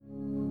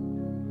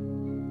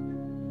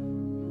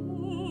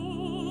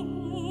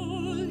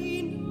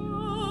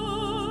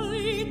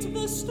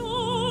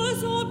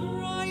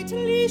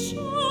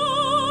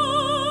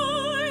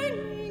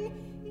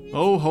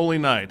Oh, Holy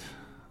Night.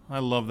 I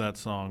love that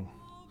song.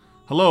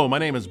 Hello, my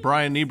name is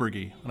Brian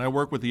Niebrugge, and I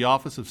work with the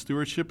Office of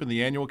Stewardship in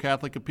the Annual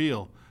Catholic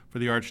Appeal for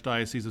the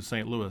Archdiocese of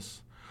St.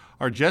 Louis.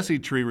 Our Jesse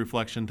tree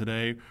reflection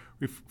today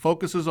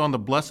focuses on the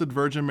Blessed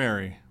Virgin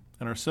Mary,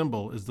 and our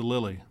symbol is the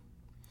lily.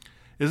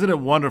 Isn't it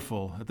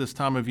wonderful at this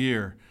time of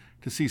year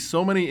to see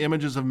so many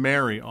images of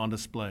Mary on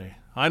display?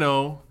 I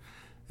know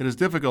it is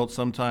difficult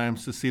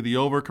sometimes to see the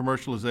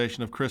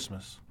over-commercialization of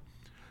Christmas,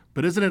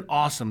 but isn't it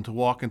awesome to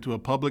walk into a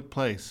public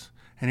place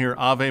and hear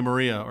Ave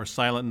Maria or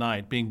Silent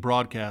Night being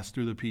broadcast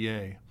through the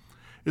PA?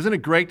 Isn't it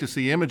great to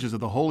see images of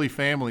the Holy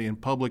Family in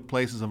public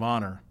places of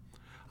honor?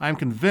 I am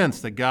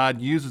convinced that God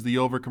uses the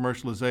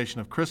over-commercialization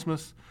of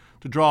Christmas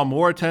to draw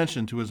more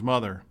attention to His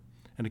mother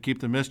and to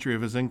keep the mystery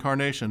of His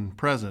Incarnation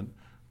present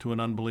to an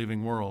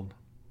unbelieving world.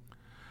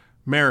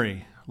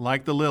 Mary,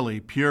 like the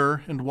lily,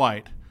 pure and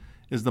white,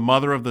 is the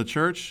mother of the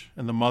Church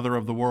and the mother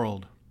of the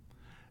world.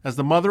 As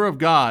the mother of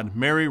God,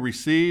 Mary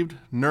received,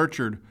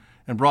 nurtured,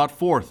 and brought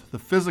forth the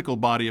physical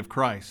body of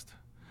Christ.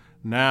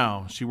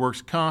 Now she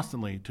works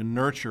constantly to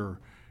nurture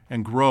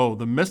and grow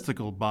the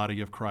mystical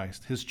body of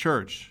Christ, His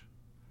church.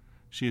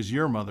 She is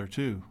your mother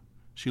too.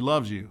 She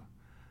loves you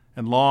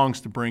and longs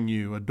to bring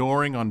you,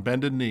 adoring on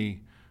bended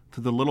knee,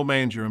 to the little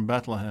manger in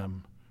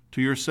Bethlehem,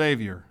 to your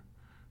Savior,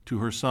 to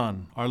her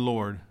Son, our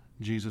Lord,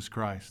 Jesus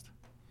Christ.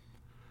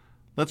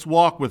 Let's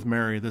walk with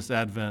Mary this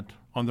Advent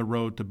on the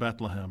road to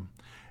Bethlehem.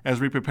 As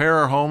we prepare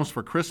our homes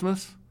for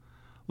Christmas,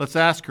 let's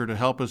ask her to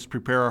help us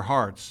prepare our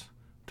hearts,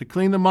 to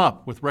clean them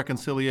up with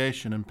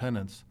reconciliation and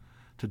penance,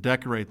 to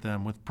decorate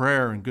them with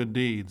prayer and good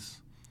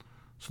deeds,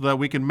 so that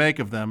we can make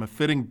of them a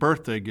fitting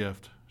birthday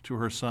gift to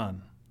her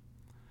Son.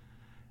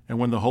 And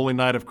when the holy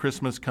night of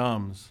Christmas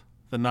comes,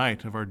 the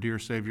night of our dear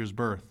Savior's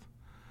birth,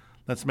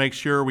 let's make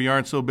sure we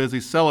aren't so busy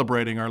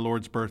celebrating our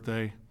Lord's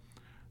birthday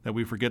that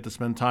we forget to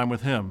spend time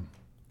with Him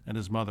and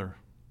His mother.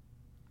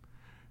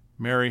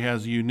 Mary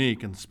has a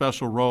unique and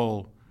special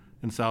role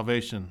in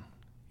salvation.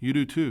 You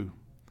do too.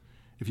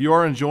 If you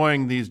are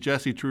enjoying these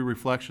Jesse True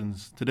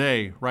reflections,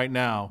 today, right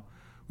now,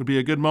 would be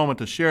a good moment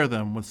to share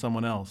them with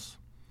someone else.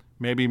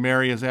 Maybe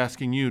Mary is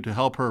asking you to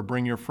help her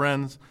bring your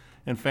friends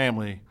and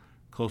family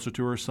closer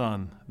to her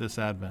Son this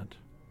Advent.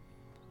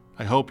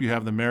 I hope you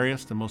have the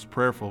merriest and most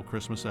prayerful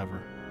Christmas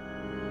ever.